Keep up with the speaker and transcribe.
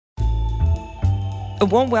A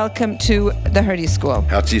warm welcome to the Hertie School.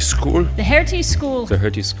 Hertie School. The Hertie School. The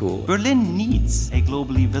Hertie School. Berlin needs a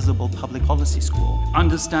globally visible public policy school.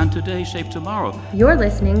 Understand today, shape tomorrow. You're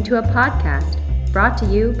listening to a podcast brought to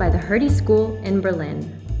you by the Hertie School in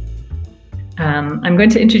Berlin. I'm going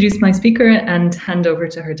to introduce my speaker and hand over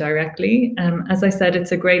to her directly. As I said,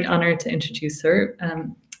 it's a great honor to introduce her.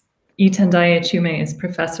 Tendayi Achiume is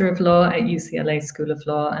Professor of Law at UCLA School of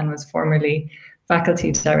Law and was formerly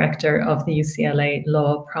Faculty Director of the UCLA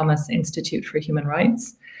Law Promise Institute for Human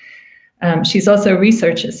Rights. She's also a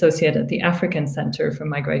Research Associate at the African Center for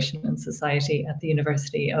Migration and Society at the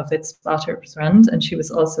University of Witwatersrand, and she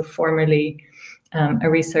was also formerly a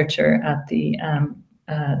researcher at the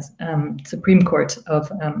Supreme Court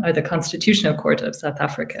of, or the Constitutional Court of South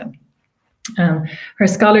Africa. Her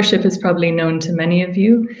scholarship is probably known to many of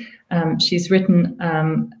you. She's written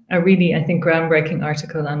a really, I think, groundbreaking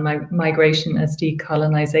article on migration as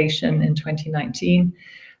decolonization in 2019,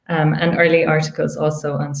 and early articles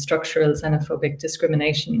also on structural xenophobic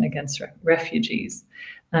discrimination against refugees.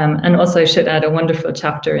 And also I should add a wonderful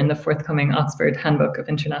chapter in the forthcoming Oxford Handbook of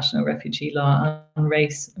International Refugee Law on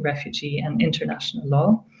race, refugee, and international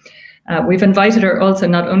law. We've invited her also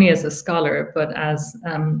not only as a scholar, but as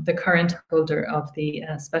the current holder of the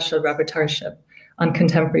Special Rapporteurship on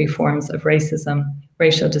contemporary forms of racism,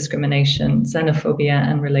 racial discrimination, xenophobia,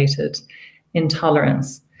 and related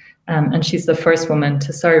intolerance. And she's the first woman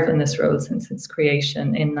to serve in this role since its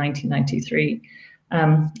creation in 1993.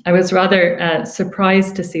 I was rather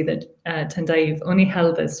surprised to see that Tendayi, you've only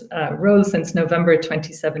held this role since November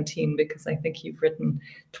 2017, because I think you've written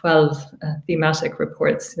 12 thematic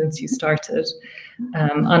reports since you started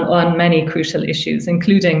on many crucial issues,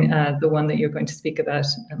 including the one that you're going to speak about,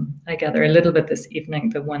 I gather, a little bit this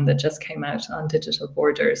evening, the one that just came out on digital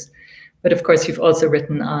borders. But of course, you've also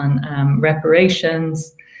written on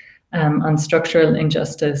reparations, on structural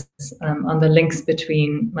injustice, on the links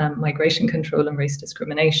between migration control and race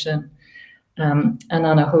discrimination, and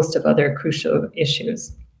on a host of other crucial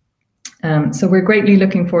issues. So we're greatly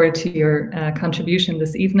looking forward to your contribution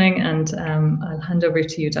this evening, and I'll hand over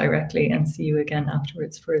to you directly and see you again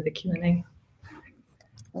afterwards for the Q&A.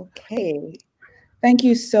 Okay. Thank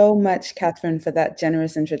you so much, Catherine, for that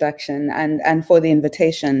generous introduction and for the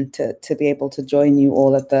invitation to be able to join you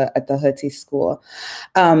all at the Hertie School.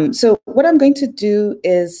 So what I'm going to do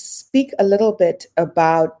is speak a little bit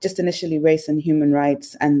about just initially race and human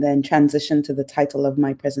rights, and then transition to the title of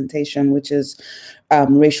my presentation, which is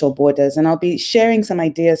Racial Borders. And I'll be sharing some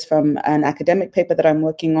ideas from an academic paper that I'm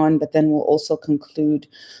working on, but then we'll also conclude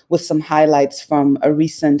with some highlights from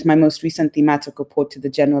my most recent thematic report to the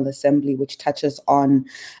General Assembly, which touches on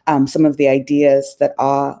some of the ideas that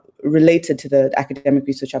are related to the academic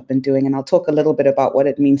research I've been doing. And I'll talk a little bit about what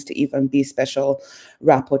it means to even be special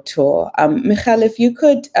rapporteur. Michal, if you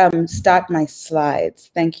could start my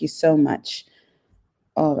slides. Thank you so much.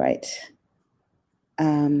 All right.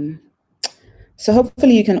 So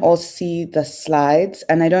hopefully you can all see the slides,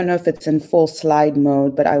 and I don't know if it's in full slide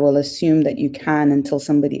mode, but I will assume that you can until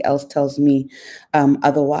somebody else tells me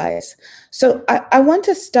otherwise. So I want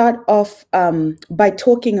to start off by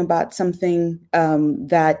talking about something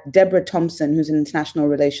that Deborah Thompson, who's an international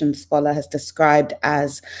relations scholar, has described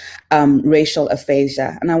as racial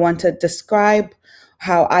aphasia. And I want to describe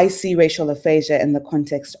how I see racial aphasia in the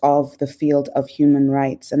context of the field of human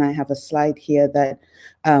rights. And I have a slide here that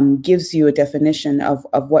gives you a definition of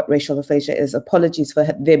what racial aphasia is. Apologies for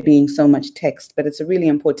there being so much text, but it's a really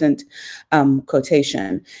important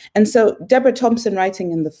quotation. And so Deborah Thompson,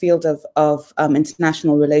 writing in the field of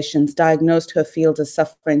international relations, diagnosed her field as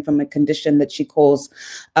suffering from a condition that she calls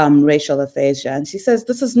racial aphasia. And she says,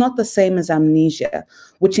 this is not the same as amnesia,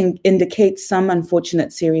 which indicates some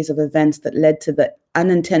unfortunate series of events that led to the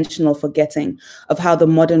unintentional forgetting of how the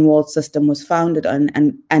modern world system was founded on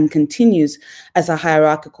and continues as a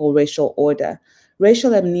hierarchical racial order.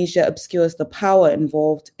 Racial amnesia obscures the power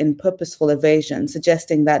involved in purposeful evasion,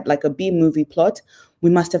 suggesting that, like a B-movie plot, we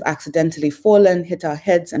must have accidentally fallen, hit our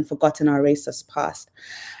heads, and forgotten our racist past.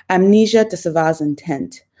 Amnesia disavows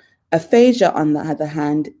intent. Aphasia, on the other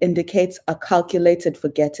hand, indicates a calculated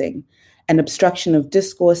forgetting, an obstruction of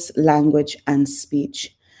discourse, language, and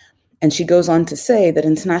speech. And she goes on to say that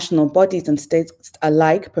international bodies and states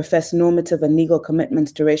alike profess normative and legal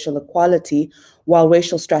commitments to racial equality, while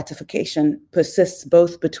racial stratification persists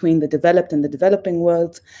both between the developed and the developing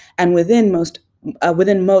worlds, and within most,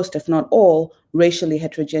 if not all, racially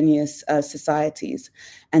heterogeneous societies.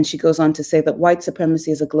 And she goes on to say that white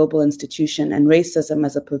supremacy as a global institution and racism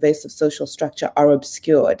as a pervasive social structure are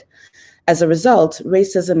obscured. As a result,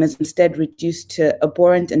 racism is instead reduced to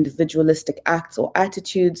abhorrent individualistic acts or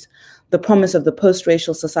attitudes. The promise of the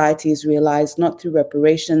post-racial society is realized not through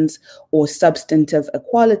reparations or substantive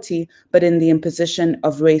equality, but in the imposition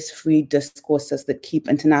of race-free discourses that keep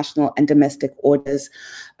international and domestic orders,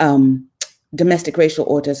 domestic racial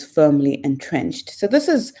orders firmly entrenched. So this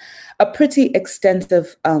is a pretty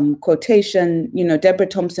extensive quotation. You know, Deborah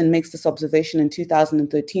Thompson makes this observation in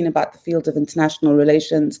 2013 about the field of international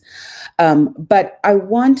relations. But I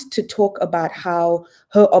want to talk about how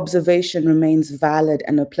her observation remains valid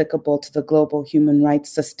and applicable to the global human rights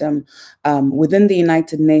system within the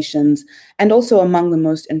United Nations and also among the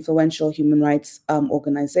most influential human rights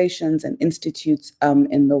organizations and institutes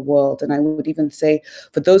in the world. And I would even say,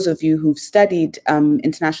 for those of you who've studied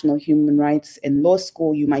international human rights in law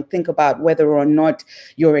school, you might think about whether or not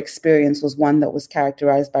your experience was one that was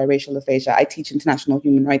characterized by racial aphasia. I teach international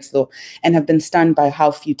human rights law and have been stunned by how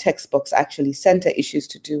few textbooks actually center issues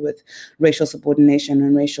to do with racial subordination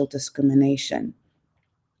and racial discrimination.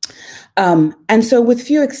 And so with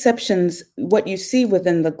few exceptions, what you see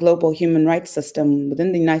within the global human rights system,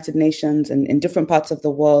 within the United Nations and in different parts of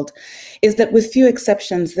the world, is that with few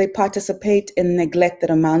exceptions, they participate in neglect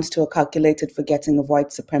that amounts to a calculated forgetting of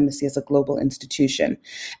white supremacy as a global institution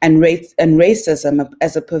and racism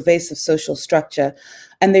as a pervasive social structure.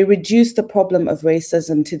 And they reduce the problem of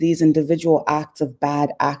racism to these individual acts of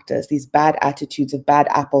bad actors, these bad attitudes of bad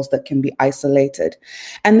apples that can be isolated.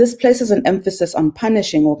 And this places an emphasis on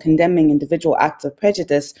punishing or condemning individual acts of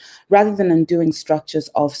prejudice rather than undoing structures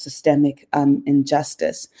of systemic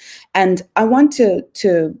injustice. And I want to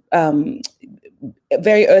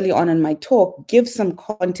very early on in my talk, give some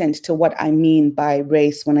content to what I mean by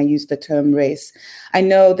race when I use the term race. I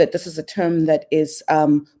know that this is a term that is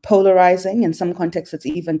polarizing. In some contexts, it's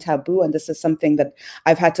even taboo. And this is something that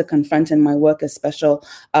I've had to confront in my work as special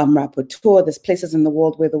rapporteur. There's places in the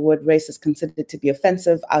world where the word race is considered to be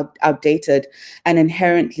offensive, outdated, and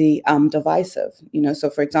inherently divisive. You know, so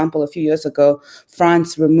for example, a few years ago,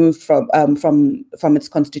 France removed from its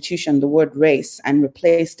constitution the word race and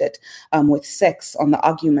replaced it with sex, on the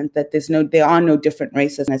argument that there are no different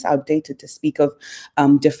races and it's outdated to speak of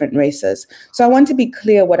different races. So I want to be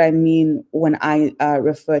clear what I mean when I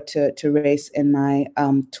refer to race in my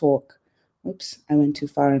talk. Oops, I went too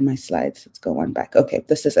far in my slides. Let's go one back. Okay,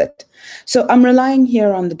 this is it. So I'm relying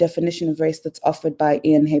here on the definition of race that's offered by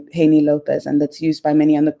Ian Haney Lopez and that's used by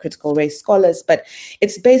many other critical race scholars, but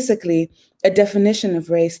it's basically a definition of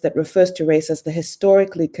race that refers to race as the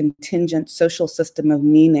historically contingent social system of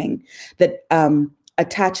meaning that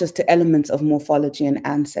attaches to elements of morphology and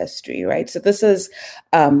ancestry, right? So this is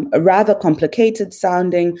a rather complicated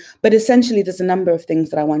sounding, but essentially there's a number of things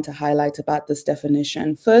that I want to highlight about this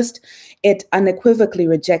definition. First, it unequivocally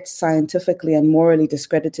rejects scientifically and morally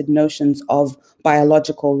discredited notions of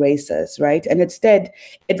biological races, right? And instead,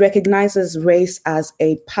 it recognizes race as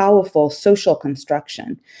a powerful social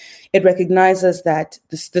construction. It recognizes that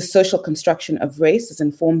the social construction of race is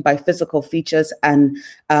informed by physical features and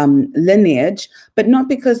lineage, but not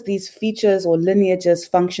because these features or lineages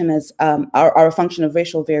function as are a function of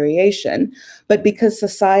racial variation, but because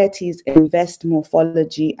societies invest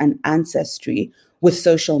morphology and ancestry with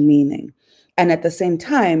social meaning. And at the same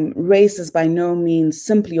time, race is by no means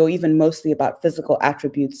simply or even mostly about physical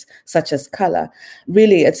attributes such as color.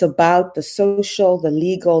 Really, it's about the social, the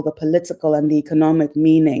legal, the political, and the economic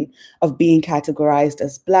meaning of being categorized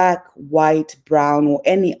as Black, white, brown, or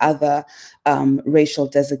any other racial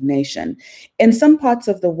designation. In some parts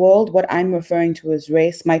of the world, what I'm referring to as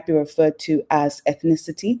race might be referred to as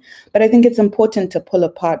ethnicity, but I think it's important to pull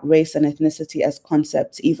apart race and ethnicity as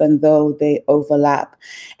concepts, even though they overlap.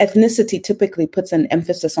 Ethnicity typically puts an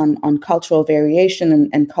emphasis on cultural variation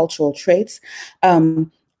and cultural traits.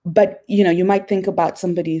 But, you know, you might think about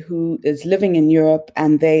somebody who is living in Europe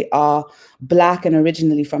and they are Black and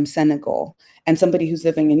originally from Senegal, and somebody who's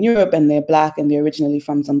living in Europe and they're Black and they're originally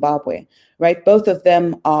from Zimbabwe, right? Both of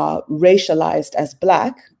them are racialized as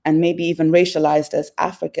Black and maybe even racialized as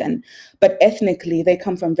African, but ethnically they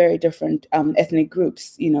come from very different ethnic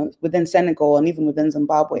groups, you know, within Senegal and even within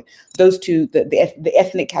Zimbabwe. Those two, the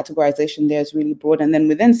ethnic categorization there is really broad. And then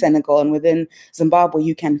within Senegal and within Zimbabwe,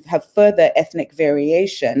 you can have further ethnic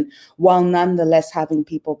variation while nonetheless having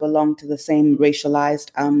people belong to the same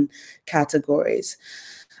racialized categories.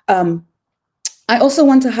 I also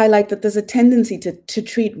want to highlight that there's a tendency to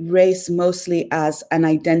treat race mostly as an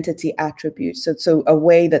identity attribute, so a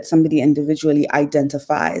way that somebody individually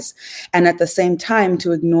identifies, and at the same time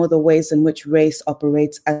to ignore the ways in which race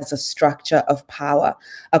operates as a structure of power,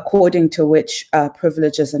 according to which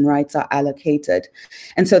privileges and rights are allocated.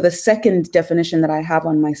 And so the second definition that I have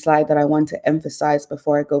on my slide that I want to emphasize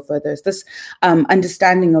before I go further is this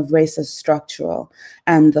understanding of race as structural.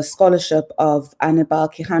 And the scholarship of Anibal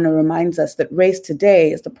Quijano reminds us that race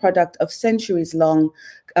today is the product of centuries-long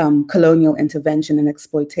colonial intervention and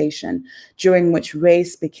exploitation, during which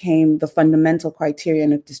race became the fundamental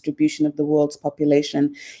criterion of distribution of the world's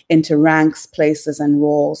population into ranks, places, and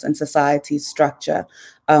roles in society's structure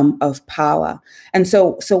of power. And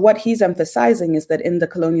so what he's emphasizing is that in the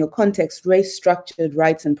colonial context, race structured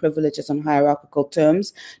rights and privileges on hierarchical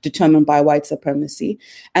terms determined by white supremacy.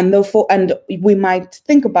 And we might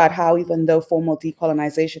think about how, even though formal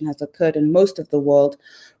decolonization has occurred in most of the world,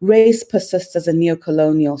 race persists as a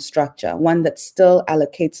neocolonial structure, one that still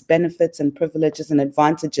allocates benefits and privileges and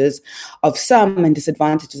advantages of some and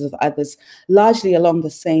disadvantages of others, largely along the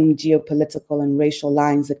same geopolitical and racial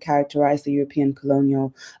lines that characterize the European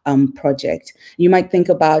colonial project. You might think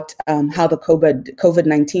about how the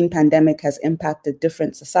COVID-19 pandemic has impacted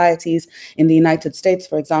different societies. In the United States,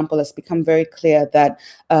 for example, it's become very clear that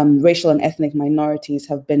racial and ethnic minorities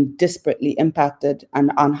have been disparately impacted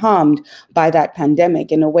and unharmed by that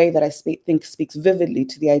pandemic in a way that I think speaks vividly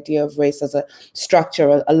to the idea of race as a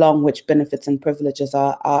structure along which benefits and privileges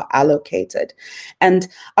are allocated. And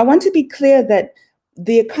I want to be clear that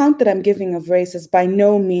the account that I'm giving of race is by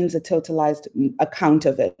no means a totalized account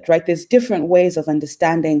of it, right? There's different ways of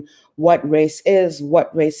understanding what race is,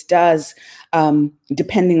 what race does,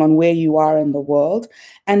 depending on where you are in the world.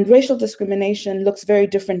 And racial discrimination looks very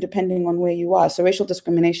different depending on where you are. So racial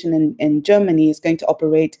discrimination in Germany is going to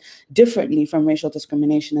operate differently from racial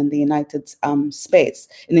discrimination in the United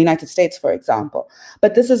States, for example.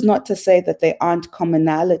 But this is not to say that there aren't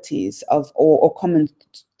commonalities or common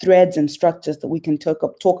threads and structures that we can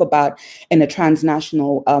talk about in a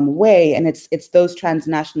transnational way. And it's those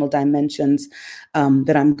transnational dimensions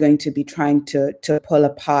that I'm going to be trying to pull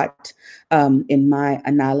apart in my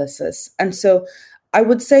analysis. And so I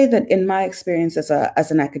would say that in my experience as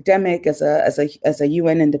an academic, as a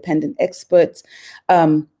UN independent expert,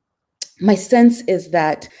 my sense is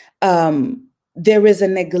that there is a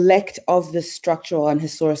neglect of this structural and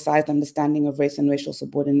historicized understanding of race and racial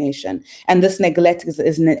subordination. And this neglect is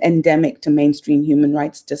endemic to mainstream human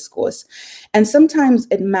rights discourse. And sometimes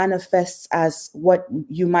it manifests as what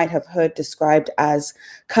you might have heard described as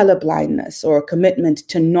colorblindness or a commitment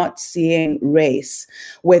to not seeing race,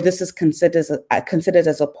 where this is considered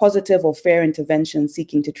as a positive or fair intervention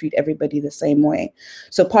seeking to treat everybody the same way.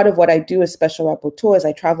 So part of what I do as special rapporteur is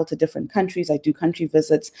I travel to different countries, I do country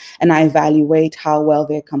visits, and I evaluate how well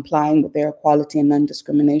they're complying with their equality and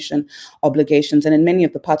non-discrimination obligations. And in many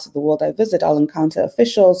of the parts of the world I visit, I'll encounter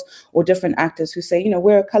officials or different actors who say,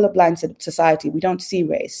 we're a colorblind society, we don't see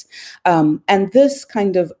race. And this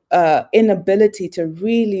kind of inability to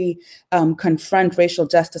really confront racial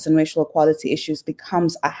justice and racial equality issues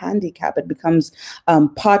becomes a handicap. It becomes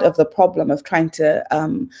part of the problem of trying to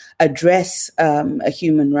address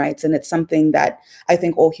human rights. And it's something that I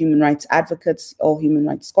think all human rights advocates, all human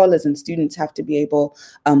rights scholars and students have to be able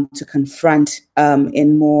to confront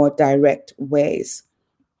in more direct ways.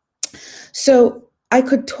 So I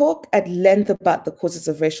could talk at length about the causes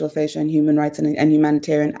of racial aphasia and human rights and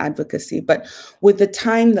humanitarian advocacy, but with the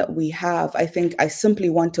time that we have, I think I simply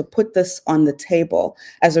want to put this on the table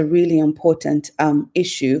as a really important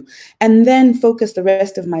issue, and then focus the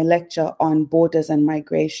rest of my lecture on borders and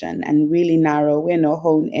migration and really narrow in or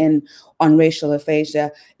hone in on racial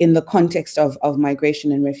aphasia in the context of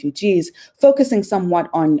migration and refugees, focusing somewhat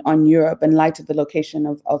on Europe in light of the location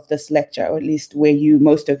of this lecture, or at least where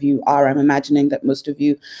most of you are. I'm imagining that most of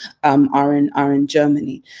you are in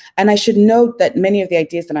Germany. And I should note that many of the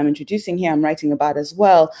ideas that I'm introducing here, I'm writing about as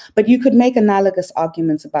well, but you could make analogous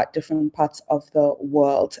arguments about different parts of the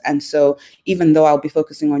world. And so even though I'll be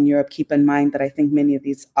focusing on Europe, keep in mind that I think many of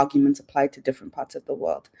these arguments apply to different parts of the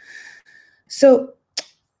world. So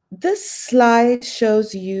this slide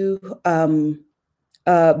shows you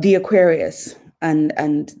the Aquarius,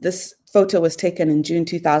 and this photo was taken in June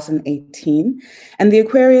 2018. And the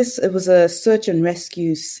Aquarius, it was a search and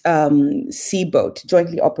rescue seaboat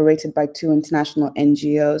jointly operated by 2 international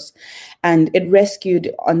NGOs. And it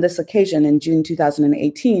rescued, on this occasion in June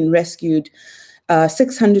 2018, rescued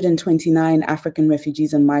 629 African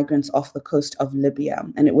refugees and migrants off the coast of Libya,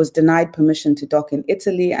 and it was denied permission to dock in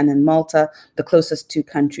Italy and in Malta, the closest two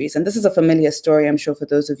countries. And this is a familiar story, I'm sure, for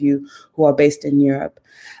those of you who are based in Europe.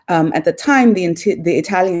 At the time, the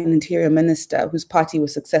Italian Interior Minister, whose party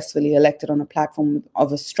was successfully elected on a platform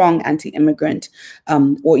of a strong anti-immigrant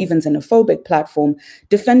or even xenophobic platform,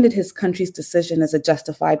 defended his country's decision as a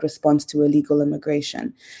justified response to illegal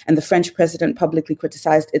immigration. And the French president publicly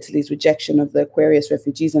criticized Italy's rejection of the Aquarius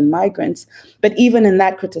refugees and migrants. But even in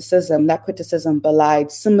that criticism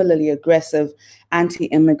belied similarly aggressive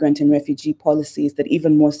anti-immigrant and refugee policies that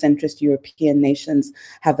even more centrist European nations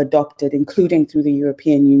have adopted, including through the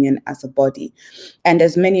European Union as a body. And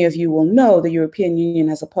as many of you will know, the European Union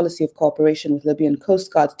has a policy of cooperation with Libyan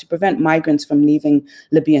coast guards to prevent migrants from leaving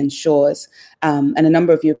Libyan shores. And a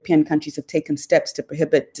number of European countries have taken steps to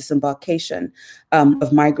prohibit disembarkation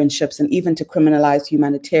of migrant ships and even to criminalize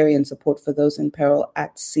humanitarian support for those in peril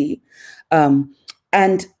at sea.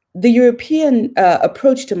 And the European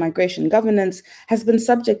approach to migration governance has been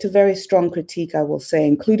subject to very strong critique, I will say,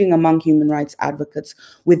 including among human rights advocates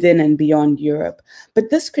within and beyond Europe. But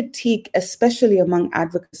this critique, especially among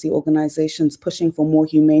advocacy organizations pushing for more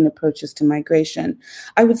humane approaches to migration,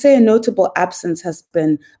 I would say a notable absence has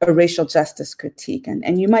been a racial justice critique.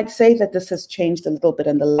 And you might say that this has changed a little bit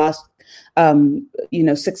in the last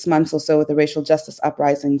 6 months or so with the racial justice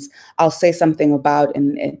uprisings. I'll say something about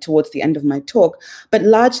towards the end of my talk, but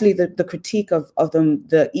largely the critique of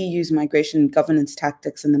the EU's migration governance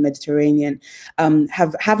tactics in the Mediterranean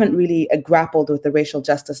haven't really grappled with the racial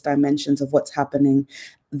justice dimensions of what's happening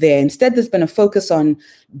there. Instead, there's been a focus on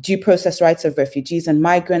due process rights of refugees and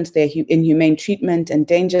migrants, their inhumane treatment and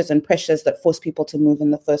dangers and pressures that force people to move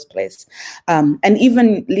in the first place. And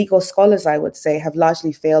even legal scholars, I would say, have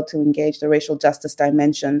largely failed to engage the racial justice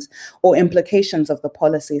dimensions or implications of the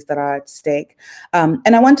policies that are at stake.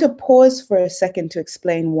 And I want to pause for a second to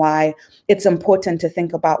explain why it's important to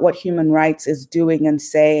think about what human rights is doing and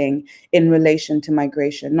saying in relation to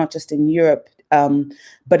migration, not just in Europe,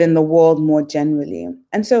 but in the world more generally.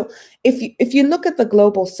 And so if you look at the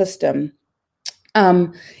global system,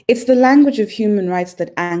 it's the language of human rights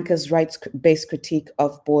that anchors rights-based critique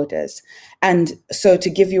of borders. And so to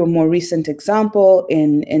give you a more recent example,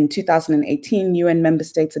 in 2018, UN member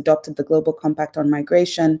states adopted the Global Compact on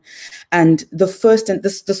Migration. And this was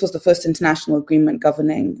the first international agreement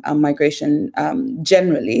governing migration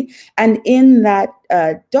generally. And in that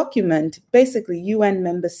document, basically UN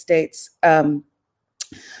member states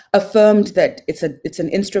affirmed that it's an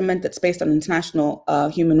instrument that's based on international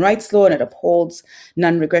human rights law, and it upholds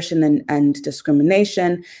non-regression and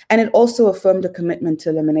discrimination. And it also affirmed a commitment to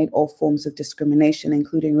eliminate all forms of discrimination,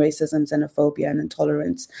 including racism, xenophobia, and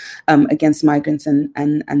intolerance against migrants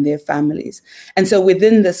and their families. And so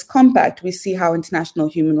within this compact, we see how international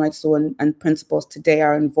human rights law and principles today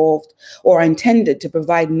are involved or are intended to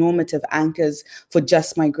provide normative anchors for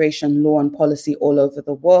just migration law and policy all over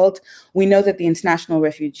the world. We know that the international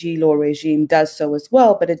refugee law regime does so as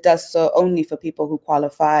well, but it does so only for people who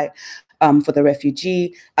qualify for the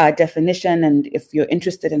refugee definition. And if you're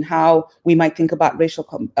interested in how we might think about racial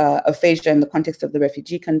aphasia in the context of the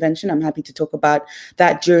Refugee Convention, I'm happy to talk about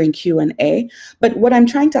that during Q&A. But what I'm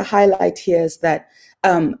trying to highlight here is that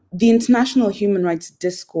the international human rights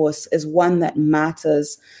discourse is one that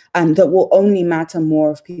matters and that will only matter more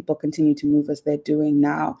if people continue to move as they're doing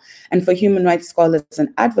now. And for human rights scholars and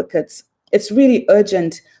advocates, it's really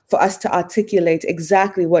urgent for us to articulate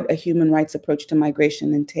exactly what a human rights approach to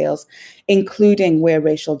migration entails, including where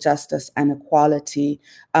racial justice and equality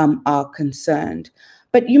are concerned.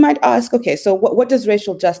 But you might ask, okay, so what does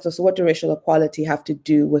racial justice, what do racial equality have to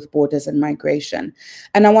do with borders and migration?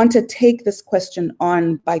 And I want to take this question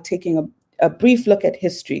on by taking a brief look at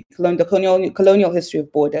history, the colonial history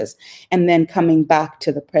of borders, and then coming back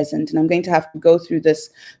to the present. And I'm going to have to go through this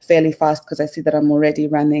fairly fast because I see that I'm already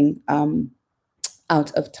running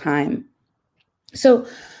out of time. So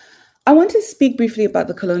I want to speak briefly about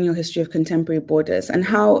the colonial history of contemporary borders and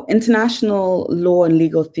how international law and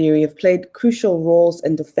legal theory have played crucial roles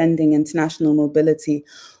in defending international mobility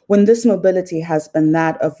when this mobility has been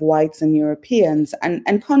that of whites and Europeans,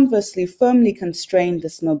 and conversely firmly constrained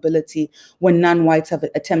this mobility when non-whites have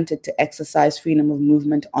attempted to exercise freedom of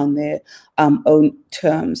movement on their own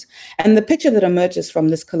terms. And the picture that emerges from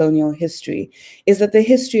this colonial history is that the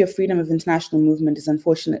history of freedom of international movement is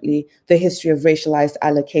unfortunately the history of racialized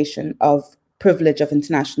allocation of privilege of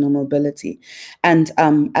international mobility. And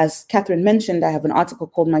as Catherine mentioned, I have an article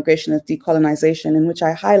called Migration as Decolonization, in which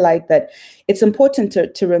I highlight that it's important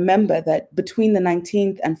to remember that between the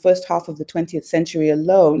 19th and first half of the 20th century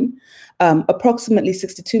alone, approximately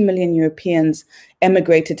 62 million Europeans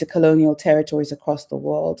emigrated to colonial territories across the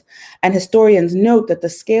world. And historians note that the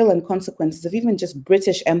scale and consequences of even just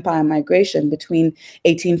British Empire migration between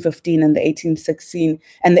 1815 and the 1816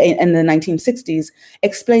 and the 1960s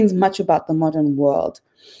explains much about the modern world.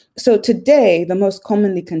 So today, the most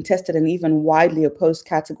commonly contested and even widely opposed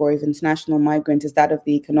category of international migrant is that of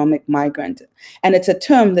the economic migrant. And it's a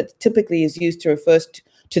term that typically is used to refer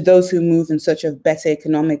to those who move in search of better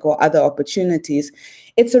economic or other opportunities.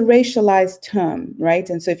 It's a racialized term, right?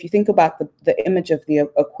 And so if you think about the image of the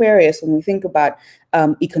Aquarius, when we think about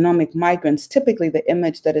economic migrants, typically the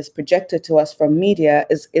image that is projected to us from media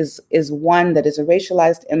is one that is a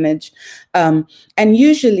racialized image. And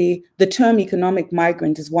usually the term economic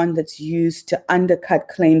migrant is one that's used to undercut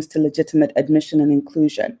claims to legitimate admission and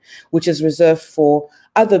inclusion, which is reserved for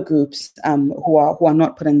other groups who are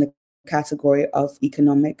not put in the category of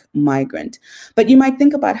economic migrant. But you might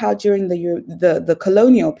think about how during the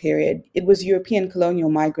colonial period, it was European colonial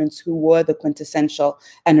migrants who were the quintessential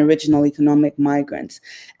and original economic migrants.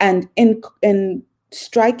 And in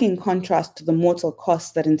striking contrast to the mortal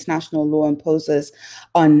costs that international law imposes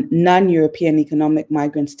on non-European economic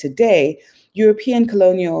migrants today, European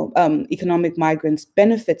colonial economic migrants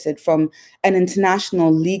benefited from an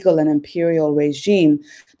international legal and imperial regime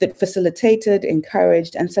that facilitated,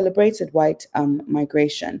 encouraged, and celebrated white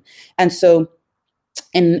migration. And so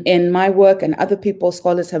in my work, and other people,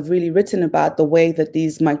 scholars have really written about the way that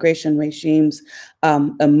these migration regimes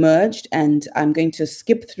emerged. And I'm going to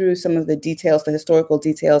skip through some of the details, the historical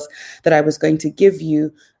details that I was going to give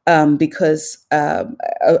you because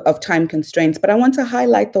of time constraints. But I want to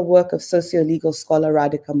highlight the work of socio-legal scholar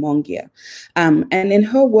Radhika Mongia. And in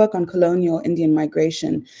her work on colonial Indian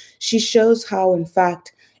migration, she shows how, in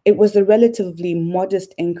fact, it was a relatively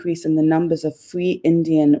modest increase in the numbers of free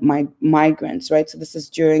Indian migrants, right? So this is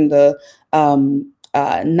during the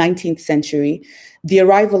 19th century. The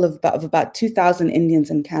arrival of about 2,000 Indians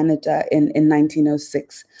in Canada in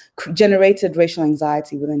 1906 generated racial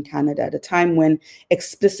anxiety within Canada at a time when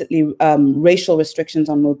explicitly racial restrictions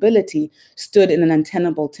on mobility stood in an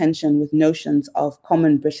untenable tension with notions of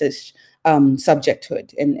common British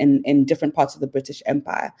subjecthood in different parts of the British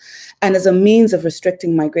Empire. And as a means of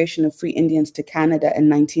restricting migration of free Indians to Canada in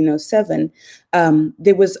 1907,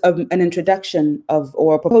 there was an introduction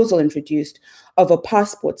or a proposal introduced of a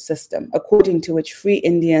passport system, according to which free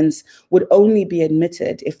Indians would only be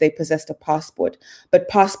admitted if they possessed a passport, but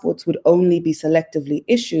passports would only be selectively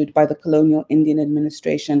issued by the colonial Indian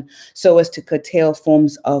administration so as to curtail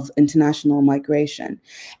forms of international migration.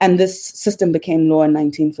 And this system became law in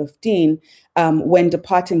 1915, when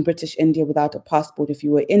departing British India without a passport, if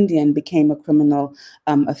you were Indian, became a criminal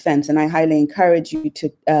offense. And I highly encourage you to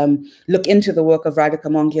look into the work of Radhika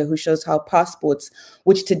Mongia, who shows how passports,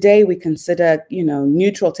 which today we consider,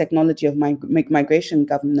 neutral technology of migration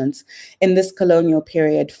governance, in this colonial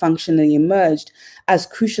period functionally emerged as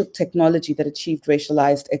crucial technology that achieved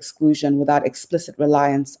racialized exclusion without explicit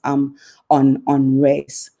reliance on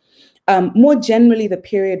race. More generally, the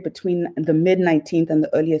period between the mid-19th and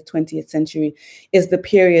the earliest 20th century is the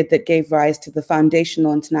period that gave rise to the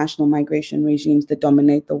foundational international migration regimes that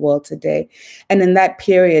dominate the world today. And in that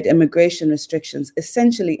period, immigration restrictions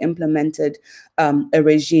essentially implemented a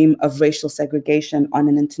regime of racial segregation on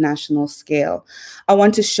an international scale. I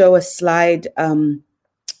want to show a slide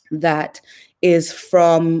that is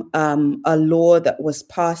from a law that was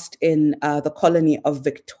passed in the colony of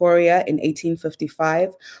Victoria in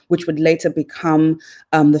 1855, which would later become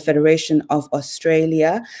the Federation of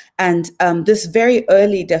Australia. And this very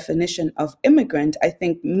early definition of immigrant, I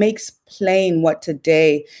think, makes plain what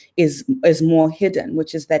today is more hidden,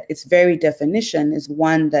 which is that its very definition is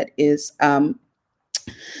one that is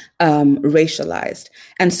racialized.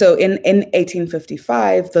 And so in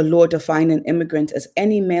 1855, the law defined an immigrant as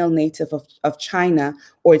any male native of China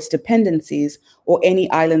or its dependencies, or any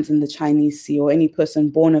islands in the Chinese Sea, or any person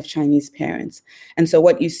born of Chinese parents. And so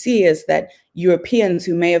what you see is that Europeans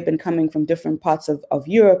who may have been coming from different parts of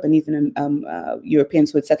Europe, and even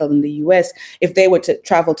Europeans who had settled in the US, if they were to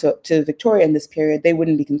travel to Victoria in this period, they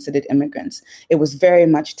wouldn't be considered immigrants. It was very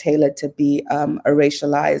much tailored to be a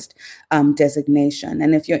racialized designation.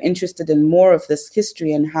 And if you're interested in more of this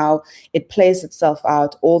history and how it plays itself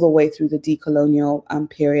out all the way through the decolonial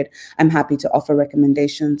period, I'm happy to offer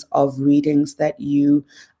recommendations of readings that you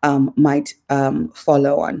might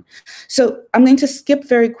follow on. So I'm going to skip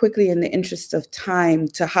very quickly in the interest of time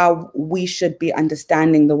to how we should be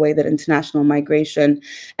understanding the way that international migration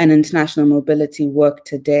and international mobility work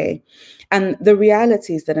today. And the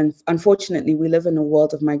reality is that, unfortunately, we live in a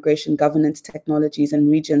world of migration governance technologies and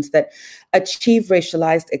regions that achieve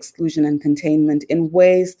racialized exclusion and containment in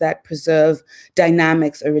ways that preserve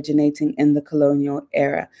dynamics originating in the colonial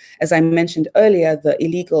era. As I mentioned earlier, the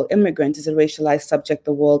illegal immigrant is a racialized subject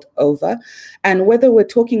the world over. And whether we're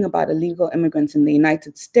talking about illegal immigrants in the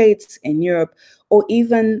United States, in Europe, or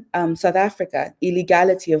even South Africa,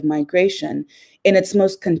 illegality of migration in its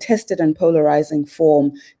most contested and polarizing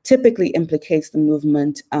form typically implicates the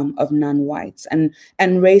movement of non-whites.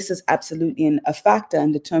 And race is absolutely a factor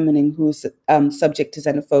in determining who's subject to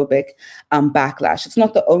xenophobic backlash. It's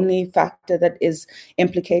not the only factor that is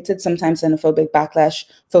implicated. Sometimes xenophobic backlash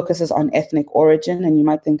focuses on ethnic origin, and you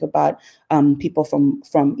might think about people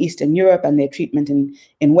from Eastern Europe and their treatment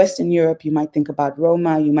in Western Europe. You might think about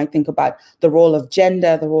Roma. You might think about the role of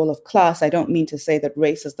gender, the role of class. I don't mean to say that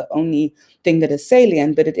race is the only thing that is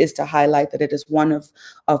salient, but it is to highlight that it is one of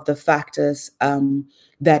the factors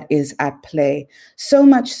that is at play. So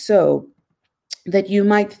much so that you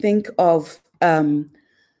might think of, I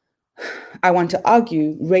want to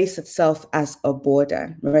argue, race itself as a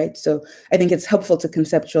border, right? So I think it's helpful to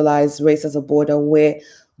conceptualize race as a border where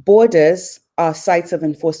borders are sites of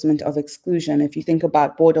enforcement of exclusion. If you think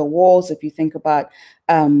about border walls, if you think about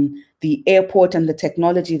the airport and the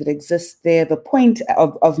technology that exists there, the point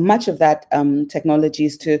of much of that technology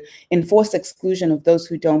is to enforce exclusion of those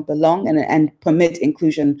who don't belong and permit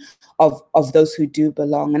inclusion of those who do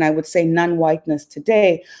belong. And I would say non-whiteness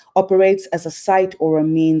today operates as a site or a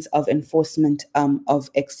means of enforcement of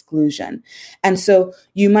exclusion. And so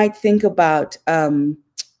you might think about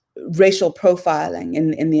racial profiling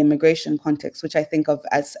in the immigration context, which I think of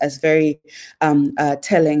as very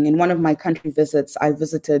telling. In one of my country visits, I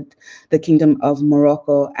visited the Kingdom of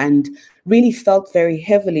Morocco and really felt very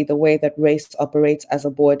heavily the way that race operates as a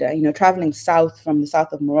border. You know, traveling south from the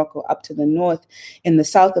south of Morocco up to the north, in the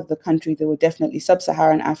south of the country, there were definitely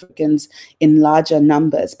sub-Saharan Africans in larger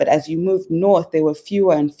numbers. But as you moved north, there were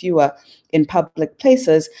fewer and fewer in public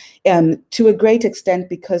places, to a great extent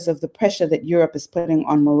because of the pressure that Europe is putting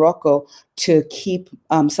on Morocco to keep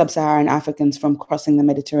sub-Saharan Africans from crossing the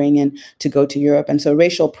Mediterranean to go to Europe. And so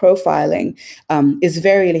racial profiling is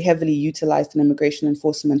very heavily utilized in immigration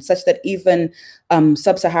enforcement, such that even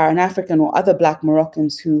sub-Saharan African or other Black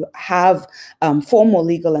Moroccans who have formal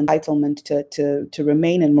legal entitlement to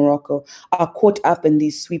remain in Morocco are caught up in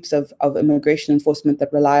these sweeps of immigration enforcement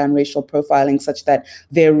that rely on racial profiling, such that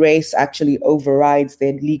their race actually overrides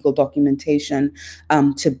their legal documentation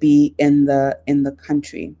to be in the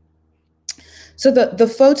country. So the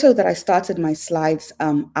photo that I started my slides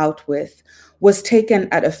out with was taken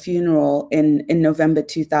at a funeral in November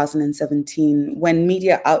 2017, when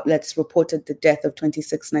media outlets reported the death of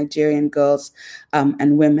 26 Nigerian girls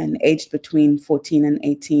and women aged between 14 and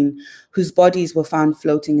 18, whose bodies were found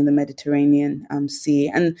floating in the Mediterranean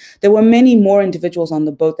Sea. And there were many more individuals on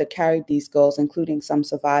the boat that carried these girls, including some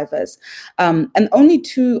survivors. And only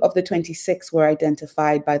 2 of the 26 were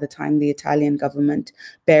identified by the time the Italian government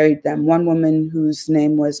buried them. One woman whose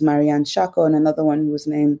name was Marianne Shako, and another one whose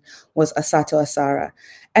name was Asato Asara.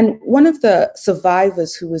 And one of the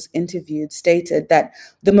survivors who was interviewed stated that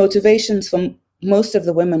the motivations for most of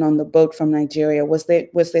the women on the boat from Nigeria was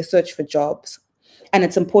their search for jobs. And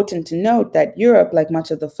it's important to note that Europe, like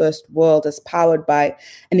much of the first world, is powered by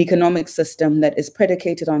an economic system that is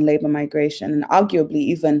predicated on labor migration and arguably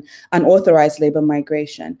even unauthorized labor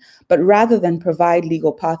migration. But rather than provide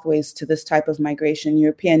legal pathways to this type of migration,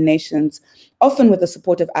 European nations, often with the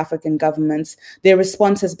support of African governments, their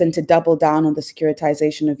response has been to double down on the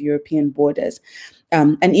securitization of European borders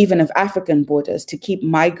and even of African borders to keep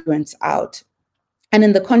migrants out. And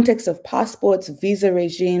in the context of passports, visa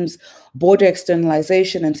regimes, border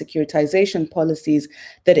externalization and securitization policies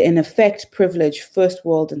that in effect privilege first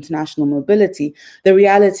world international mobility, the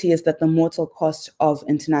reality is that the mortal cost of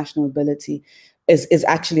international mobility is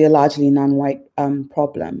actually a largely non-white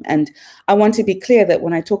problem. And I want to be clear that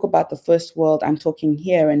when I talk about the first world, I'm talking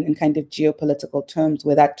here in kind of geopolitical terms,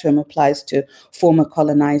 where that term applies to former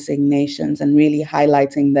colonizing nations, and really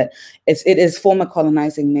highlighting that it is former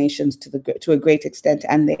colonizing nations to a great extent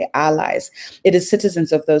and their allies. It is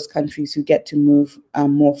citizens of those countries who get to move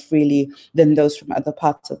more freely than those from other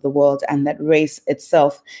parts of the world, and that race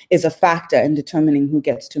itself is a factor in determining who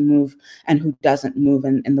gets to move and who doesn't move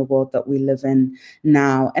in the world that we live in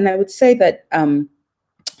now. And I would say that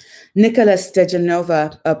Nicholas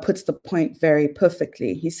Dejanova puts the point very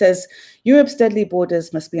perfectly. He says, Europe's deadly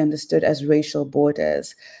borders must be understood as racial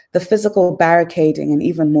borders. The physical barricading and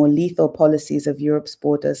even more lethal policies of Europe's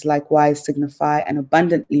borders likewise signify an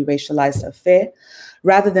abundantly racialized affair.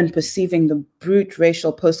 Rather than perceiving the brute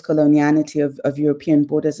racial post-coloniality of European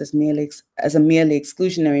borders as a merely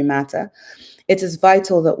exclusionary matter, it is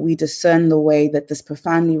vital that we discern the way that this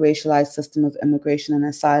profoundly racialized system of immigration and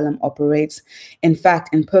asylum operates, in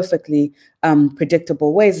fact, in perfectly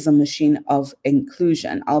predictable ways as a machine of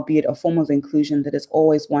inclusion, albeit a form of inclusion that is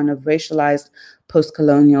always one of racialized,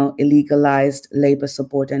 post-colonial, illegalized labor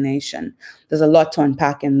subordination. There's a lot to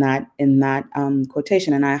unpack in that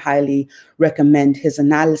quotation, and I highly recommend his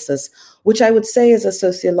analysis, which I would say is a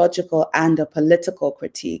sociological and a political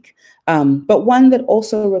critique, but one that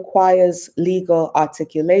also requires legal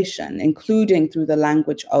articulation, including through the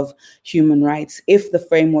language of human rights, if the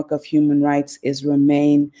framework of human rights is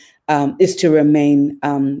to remain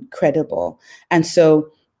credible. And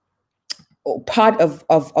so part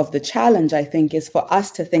of the challenge, I think, is for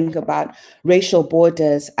us to think about racial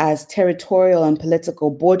borders as territorial and political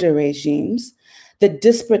border regimes that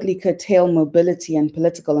disparately curtail mobility and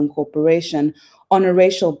political incorporation on a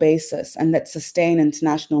racial basis, and that sustain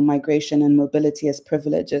international migration and mobility as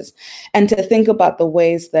privileges, and to think about the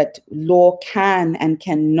ways that law can and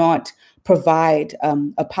cannot provide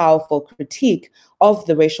a powerful critique of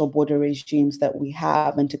the racial border regimes that we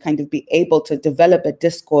have, and to kind of be able to develop a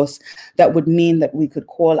discourse that would mean that we could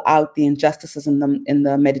call out the injustices in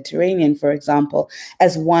the Mediterranean, for example,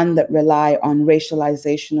 as one that rely on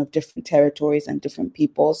racialization of different territories and different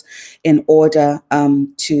peoples in order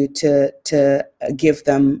to give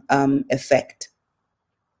them effect.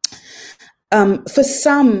 For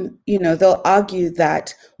some, they'll argue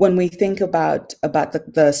that when we think about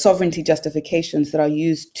the sovereignty justifications that are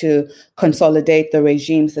used to consolidate the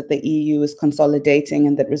regimes that the EU is consolidating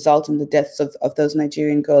and that result in the deaths of those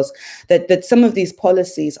Nigerian girls, that some of these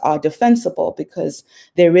policies are defensible because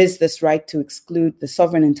there is this right to exclude the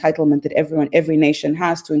sovereign entitlement that every nation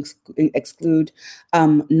has to exclude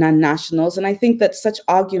non-nationals. And I think that such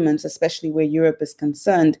arguments, especially where Europe is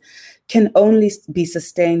concerned, can only be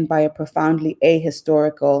sustained by a profoundly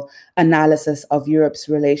ahistorical analysis of Europe's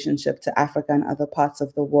relationship to Africa and other parts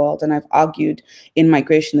of the world. And I've argued in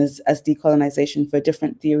Migration as Decolonization for a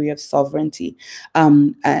different theory of sovereignty,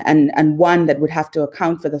 and one that would have to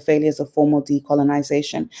account for the failures of formal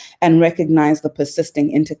decolonization and recognize the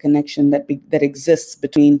persisting interconnection that exists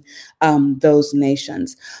between those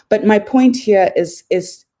nations. But my point here is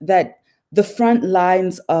that the front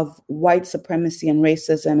lines of white supremacy and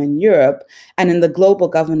racism in Europe and in the global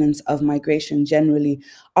governance of migration generally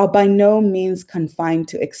are by no means confined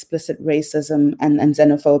to explicit racism and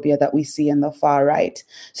xenophobia that we see in the far right.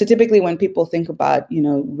 So typically when people think about,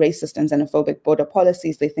 racist and xenophobic border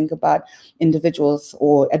policies, they think about individuals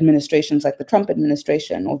or administrations like the Trump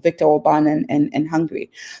administration or Viktor Orban in Hungary.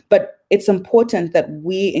 But it's important that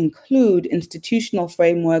we include institutional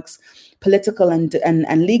frameworks, political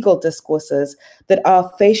and legal discourses that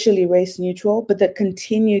are facially race neutral, but that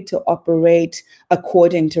continue to operate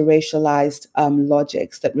according to racialized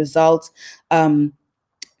logics that result. And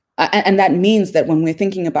that means that when we're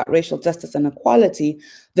thinking about racial justice and equality,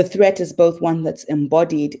 the threat is both one that's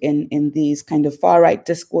embodied in these kind of far-right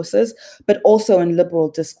discourses, but also in liberal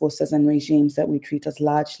discourses and regimes that we treat as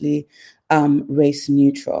largely race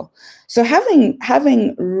neutral. So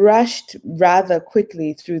having rushed rather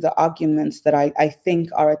quickly through the arguments that I think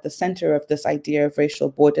are at the center of this idea of racial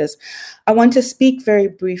borders, I want to speak very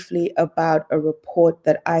briefly about a report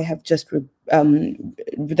that I have just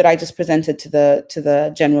presented to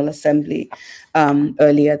the General Assembly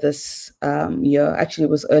earlier this year. Actually, it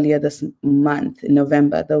was earlier this month in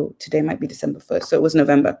November, though today might be December 1st, so it was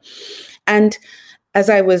November. And as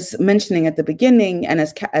I was mentioning at the beginning, and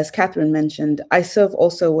as Catherine mentioned, I serve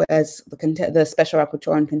also as the Special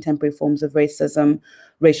Rapporteur on Contemporary Forms of Racism,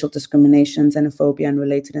 Racial Discrimination, Xenophobia, and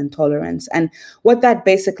Related Intolerance. And what that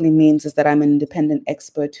basically means is that I'm an independent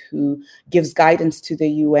expert who gives guidance to the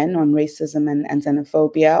UN on racism and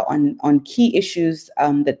xenophobia, on key issues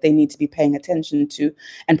that they need to be paying attention to,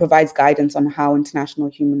 and provides guidance on how international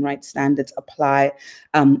human rights standards apply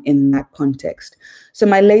in that context. So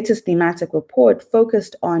my latest thematic report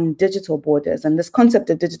focused on digital borders. And this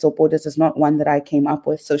concept of digital borders is not one that I came up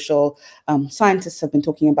with. Social scientists have been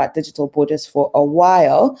talking about digital borders for a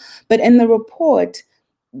while. But in the report,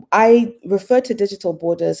 I refer to digital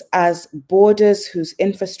borders as borders whose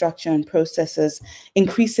infrastructure and processes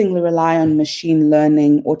increasingly rely on machine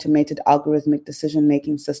learning, automated algorithmic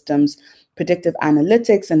decision-making systems, predictive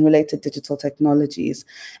analytics, and related digital technologies.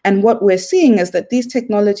 And what we're seeing is that these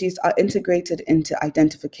technologies are integrated into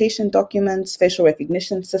identification documents, facial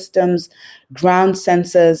recognition systems, ground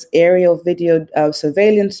sensors, aerial video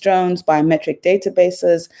surveillance drones, biometric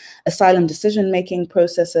databases, asylum decision-making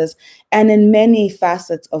processes, and in many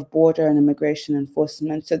facets of border and immigration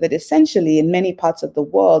enforcement, so that essentially in many parts of the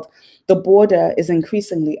world, the border is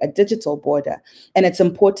increasingly a digital border. And it's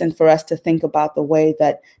important for us to think about the way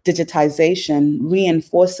that digitization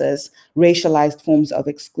reinforces racialized forms of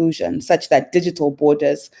exclusion, such that digital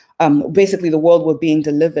borders, basically the world we're being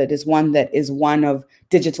delivered is one of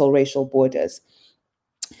digital racial borders.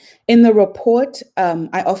 In the report,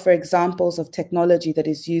 I offer examples of technology that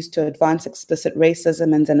is used to advance explicit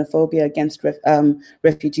racism and xenophobia against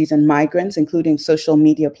refugees and migrants, including social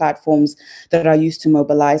media platforms that are used to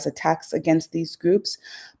mobilize attacks against these groups.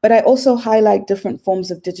 But I also highlight different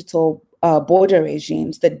forms of digital border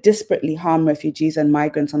regimes that disparately harm refugees and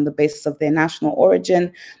migrants on the basis of their national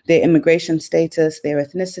origin, their immigration status, their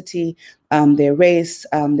ethnicity, their race,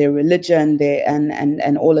 their religion,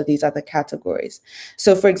 and all of these other categories.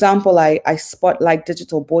 So, for example, I spotlight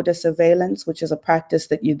digital border surveillance, which is a practice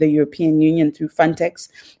that the European Union through Frontex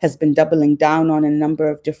has been doubling down on in a number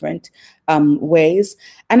of different ways.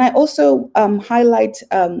 And I also highlight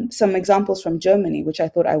some examples from Germany, which I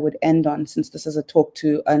thought I would end on, since this is a talk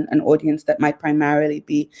to an audience that might primarily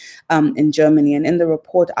be in Germany. And in the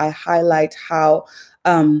report, I highlight how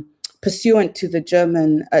pursuant to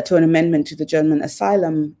to an amendment to the German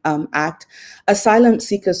Asylum Act, asylum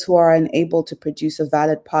seekers who are unable to produce a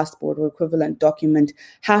valid passport or equivalent document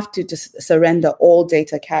have to surrender all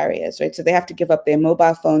data carriers, right? So they have to give up their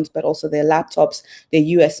mobile phones, but also their laptops, their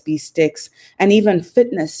USB sticks, and even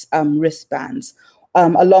fitness wristbands,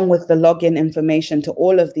 along with the login information to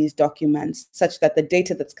all of these documents, such that the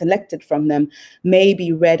data that's collected from them may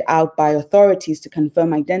be read out by authorities to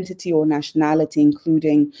confirm identity or nationality,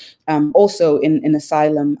 including also in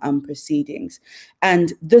asylum proceedings.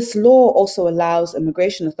 And this law also allows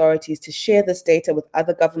immigration authorities to share this data with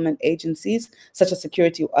other government agencies, such as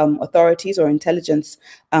security authorities or intelligence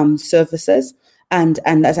services. And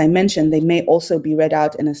as I mentioned, they may also be read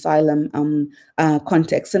out in asylum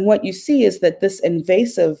contexts. And what you see is that this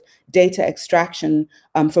invasive data extraction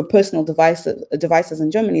for personal devices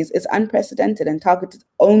in Germany is unprecedented and targeted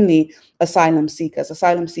only asylum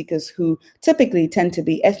seekers who typically tend to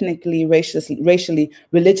be ethnically, racially,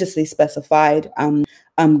 religiously specified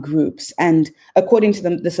groups. And according to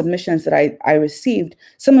the submissions that I received,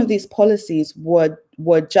 some of these policies were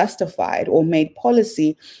justified or made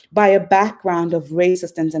policy by a background of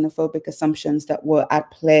racist and xenophobic assumptions that were at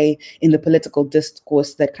play in the political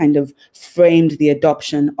discourse that kind of framed the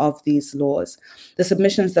adoption of these laws. The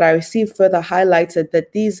submissions that I received further highlighted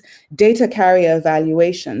that these data carrier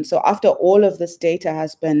evaluations, so after all of this data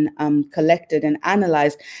has been collected and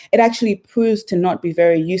analyzed, it actually proves to not be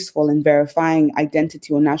very useful in verifying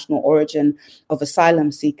identity or national origin of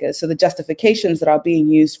asylum seekers. So the justifications that are being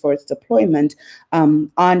used for its deployment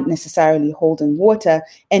aren't necessarily holding water,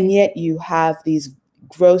 and yet you have these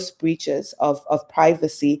gross breaches of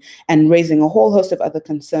privacy and raising a whole host of other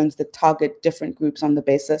concerns that target different groups on the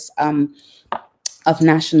basis of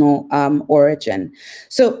national origin.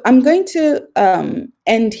 So I'm going to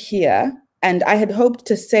end here. And I had hoped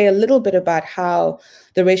to say a little bit about how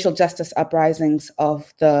the racial justice uprisings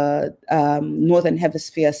of the Northern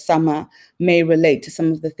Hemisphere summer may relate to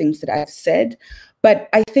some of the things that I've said. But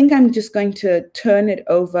I think I'm just going to turn it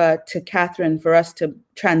over to Catherine for us to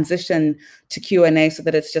transition to Q&A so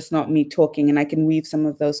that it's just not me talking and I can weave some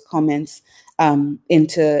of those comments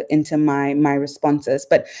into my responses.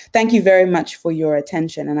 But thank you very much for your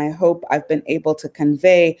attention. And I hope I've been able to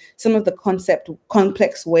convey some of the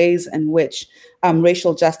complex ways in which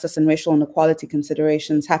racial justice and racial inequality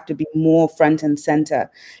considerations have to be more front and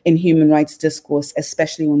center in human rights discourse,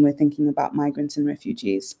 especially when we're thinking about migrants and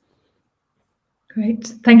refugees. Great.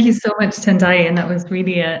 Thank you so much, Tendai. And that was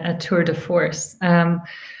really a tour de force.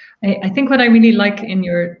 I think what I really like in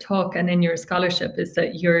your talk and in your scholarship is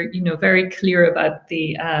that you're, very clear about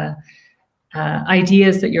the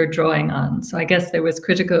ideas that you're drawing on. So I guess there was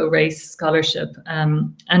critical race scholarship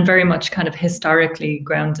and very much kind of historically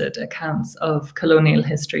grounded accounts of colonial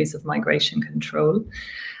histories of migration control.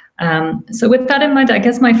 So with that in mind, I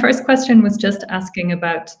guess my first question was just asking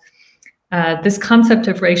about this concept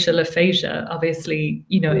of racial aphasia. Obviously,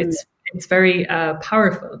 it's very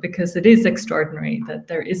powerful because it is extraordinary that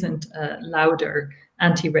there isn't a louder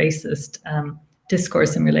anti-racist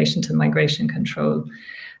discourse in relation to migration control.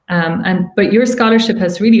 But your scholarship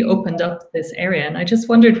has really opened up this area, and I just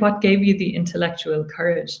wondered what gave you the intellectual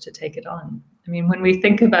courage to take it on. I mean, when we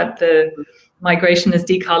think about the migration as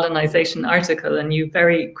decolonization article, and you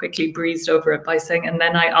very quickly breezed over it by saying, and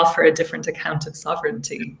then I offer a different account of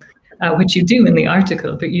sovereignty, which you do in the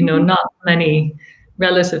article, but not many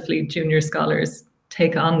relatively junior scholars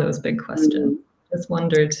take on those big questions. Just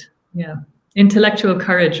wondered, intellectual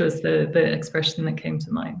courage was the expression that came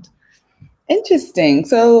to mind. Interesting.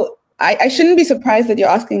 So I shouldn't be surprised that you're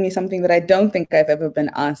asking me something that I don't think I've ever been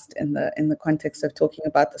asked in the context of talking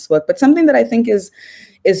about this work, but something that I think is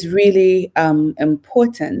really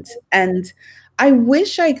important. And I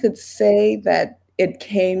wish I could say that it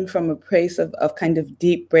came from a place of kind of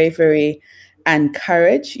deep bravery and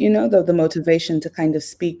courage, the motivation to kind of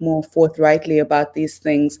speak more forthrightly about these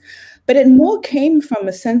things. But it more came from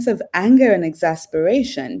a sense of anger and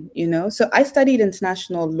exasperation, So I studied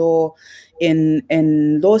international law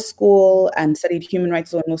in law school and studied human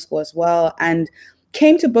rights law in law school as well, and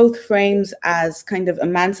came to both frames as kind of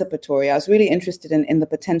emancipatory. I was really interested in the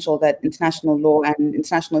potential that international law and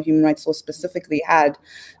international human rights law specifically had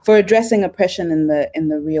for addressing oppression in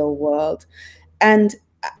the real world. And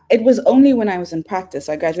it was only when I was in practice,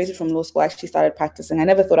 I graduated from law school, I actually started practicing. I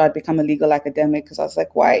never thought I'd become a legal academic because I was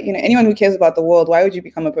like, why, anyone who cares about the world, why would you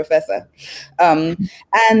become a professor?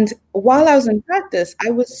 And while I was in practice,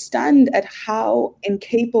 I was stunned at how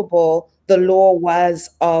incapable the law was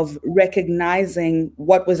of recognizing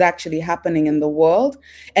what was actually happening in the world,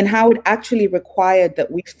 and how it actually required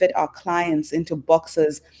that we fit our clients into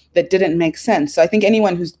boxes that didn't make sense. So I think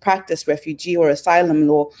anyone who's practiced refugee or asylum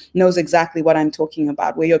law knows exactly what I'm talking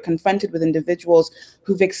about, where you're confronted with individuals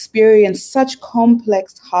who've experienced such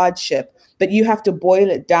complex hardship, but you have to boil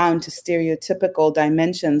it down to stereotypical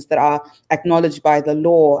dimensions that are acknowledged by the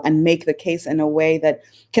law and make the case in a way that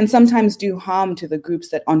can sometimes do harm to the groups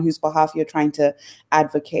that on whose behalf you're trying to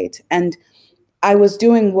advocate. And I was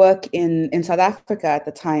doing work in South Africa at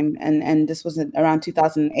the time, and this was around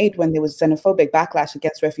 2008 when there was xenophobic backlash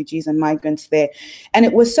against refugees and migrants there. And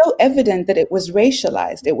it was so evident that it was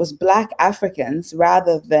racialized. It was Black Africans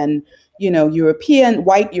rather than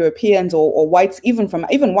white Europeans or whites, even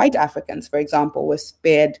white Africans, for example, were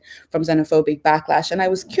spared from xenophobic backlash. And I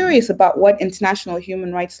was curious about what international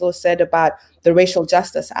human rights law said about the racial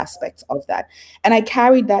justice aspects of that. And I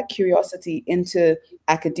carried that curiosity into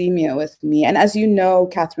academia with me. And as you know,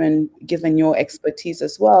 Catherine, given your expertise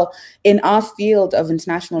as well, in our field of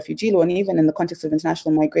international refugee law, and even in the context of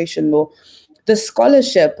international migration law, the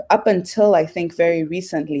scholarship, up until I think very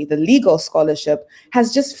recently, the legal scholarship,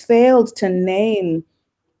 has just failed to name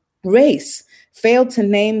race, failed to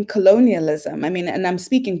name colonialism. I mean, and I'm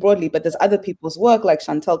speaking broadly, but there's other people's work like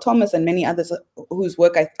Chantel Thomas and many others whose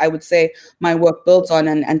work I would say my work builds on,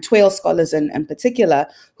 and Twale scholars in particular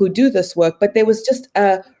who do this work. But there was just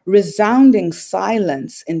a resounding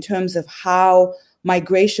silence in terms of how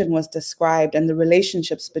migration was described and the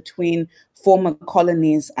relationships between former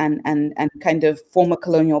colonies and kind of former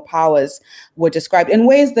colonial powers were described in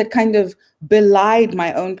ways that kind of belied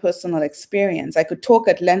my own personal experience. I could talk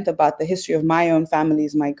at length about the history of my own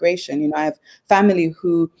family's migration. I have family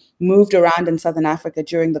who moved around in Southern Africa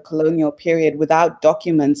during the colonial period without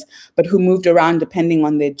documents, but who moved around depending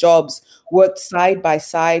on their jobs, worked side by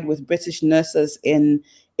side with British nurses in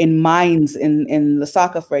mines in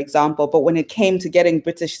Lusaka, for example. But when it came to getting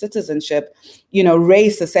British citizenship,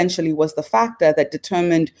 race essentially was the factor that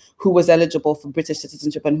determined who was eligible for British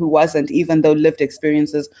citizenship and who wasn't, even though lived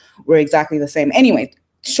experiences were exactly the same. Anyway,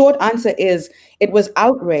 short answer is it was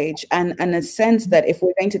outrage, and a sense that if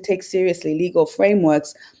we're going to take seriously legal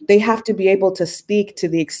frameworks, they have to be able to speak to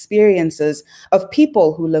the experiences of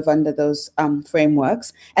people who live under those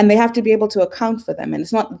frameworks, and they have to be able to account for them. And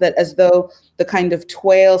it's not that as though the kind of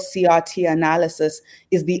Twale CRT analysis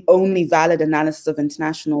is the only valid analysis of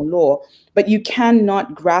international law, but you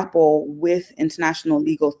cannot grapple with international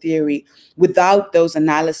legal theory without those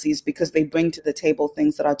analyses, because they bring to the table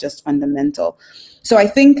things that are just fundamental. So I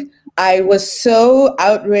think I was so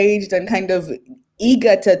outraged and kind of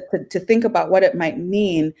eager to think about what it might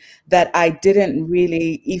mean that I didn't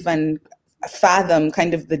really even fathom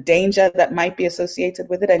kind of the danger that might be associated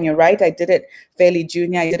with it. And you're right, I did it fairly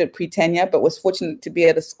junior, I did it pre-tenure, but was fortunate to be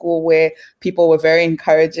at a school where people were very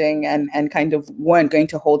encouraging and kind of weren't going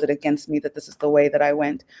to hold it against me that this is the way that I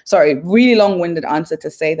went. Sorry, really long-winded answer to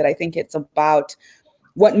say that I think it's about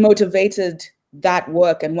what motivated that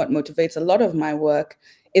work, and what motivates a lot of my work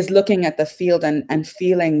is looking at the field and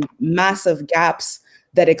feeling massive gaps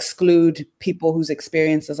that exclude people whose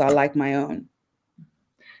experiences are like my own.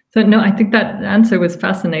 So no, I think that answer was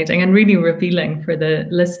fascinating and really revealing for the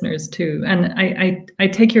listeners too. And I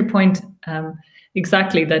take your point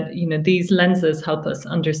exactly that, you know, these lenses help us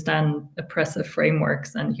understand oppressive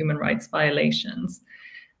frameworks and human rights violations.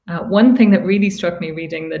 One thing that really struck me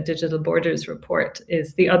reading the Digital Borders report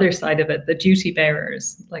is the other side of it, the duty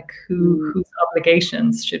bearers, like whose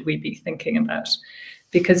obligations should we be thinking about?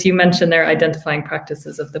 Because you mentioned they're identifying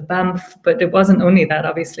practices of the BAMF, but it wasn't only that,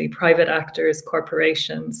 obviously, private actors,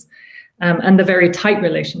 corporations, and the very tight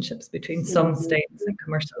relationships between some states and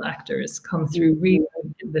commercial actors come through really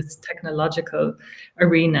in this technological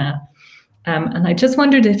arena. And I just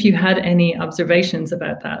wondered if you had any observations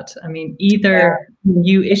about that. I mean, either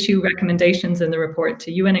you issue recommendations in the report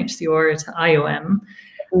to UNHCR or to IOM.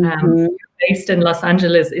 Based in Los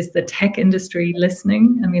Angeles, is the tech industry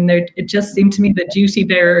listening? I mean, it just seemed to me the duty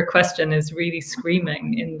bearer question is really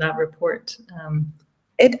screaming in that report.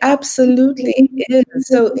 It absolutely is.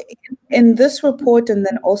 So in this report, and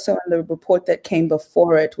then also in the report that came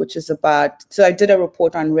before it, which is about, so I did a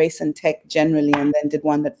report on race and tech generally, and then did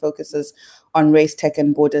one that focuses on race, tech,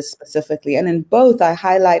 and borders specifically. And in both, I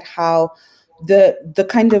highlight how the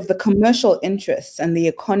kind of the commercial interests and the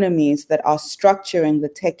economies that are structuring the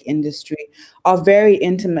tech industry are very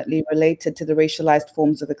intimately related to the racialized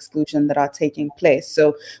forms of exclusion that are taking place.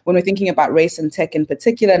 So when we're thinking about race and tech in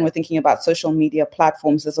particular, and we're thinking about social media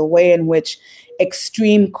platforms, there's a way in which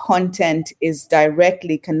extreme content is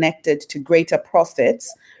directly connected to greater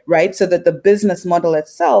profits, right? So that the business model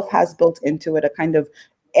itself has built into it a kind of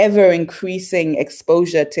ever-increasing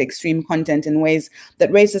exposure to extreme content in ways that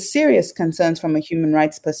raises serious concerns from a human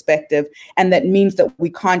rights perspective. And that means that we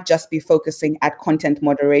can't just be focusing at content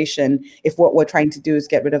moderation if what we're trying to do is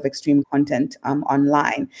get rid of extreme content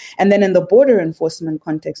online. And then in the border enforcement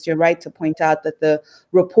context, you're right to point out that the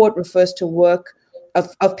report refers to work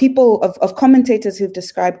of people, of commentators who've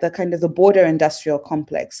described the kind of the border industrial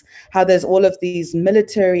complex, how there's all of these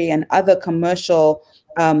military and other commercial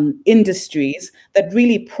industries that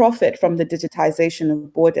really profit from the digitization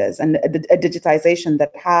of borders, and a digitization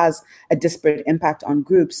that has a disparate impact on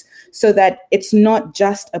groups, so that it's not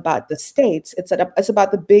just about the states, it's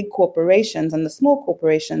about the big corporations and the small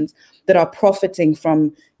corporations that are profiting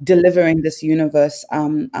from delivering this universe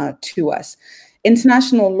to us.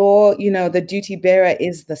 International law, you know, the duty bearer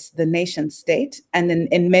is the nation state. And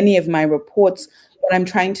in many of my reports, what I'm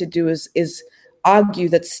trying to do is argue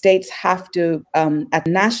that states have to, at the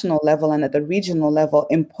national level and at the regional level,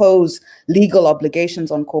 impose legal obligations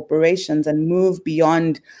on corporations and move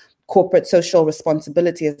beyond corporate social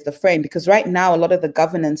responsibility as the frame. Because right now, a lot of the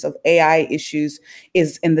governance of AI issues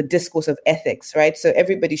is in the discourse of ethics, right? So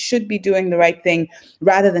everybody should be doing the right thing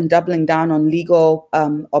rather than doubling down on legal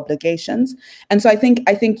obligations. And so I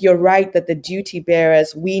think you're right that the duty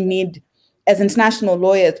bearers, we need, as international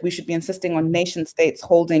lawyers, we should be insisting on nation states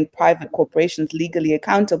holding private corporations legally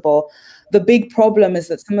accountable. The big problem is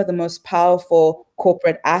that some of the most powerful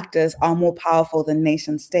corporate actors are more powerful than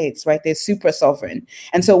nation states, right? They're super sovereign.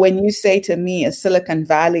 And so when you say to me, is Silicon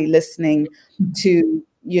Valley listening to,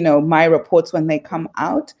 you know, my reports when they come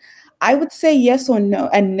out? I would say yes or no.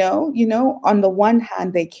 And no, you know, on the one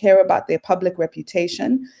hand, they care about their public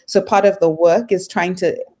reputation. So part of the work is trying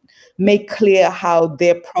to make clear how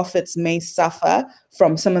their profits may suffer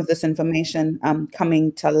from some of this information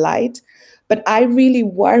coming to light. But I really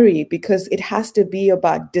worry because it has to be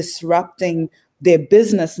about disrupting their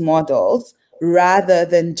business models rather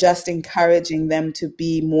than just encouraging them to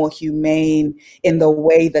be more humane in the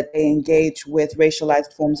way that they engage with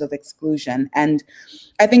racialized forms of exclusion. And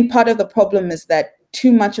I think part of the problem is that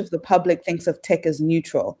too much of the public thinks of tech as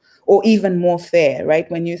neutral or even more fair, right?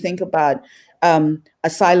 When you think about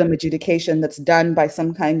asylum adjudication that's done by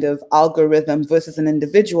some kind of algorithm versus an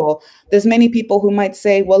individual, there's many people who might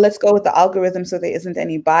say, well, let's go with the algorithm so there isn't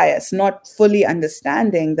any bias, not fully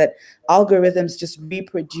understanding that algorithms just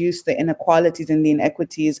reproduce the inequalities and the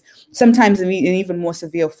inequities, sometimes in even more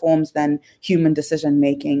severe forms than human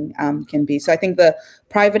decision-making can be. So I think the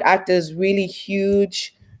private actor is really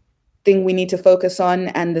huge thing we need to focus on.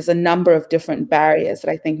 And there's a number of different barriers that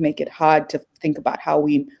I think make it hard to think about how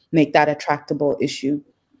we make that a tractable issue.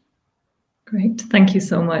 Great. Thank you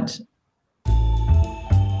so much.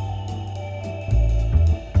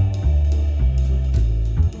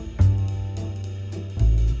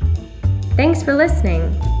 Thanks for listening.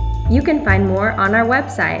 You can find more on our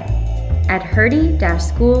website at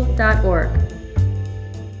hertie-school.org.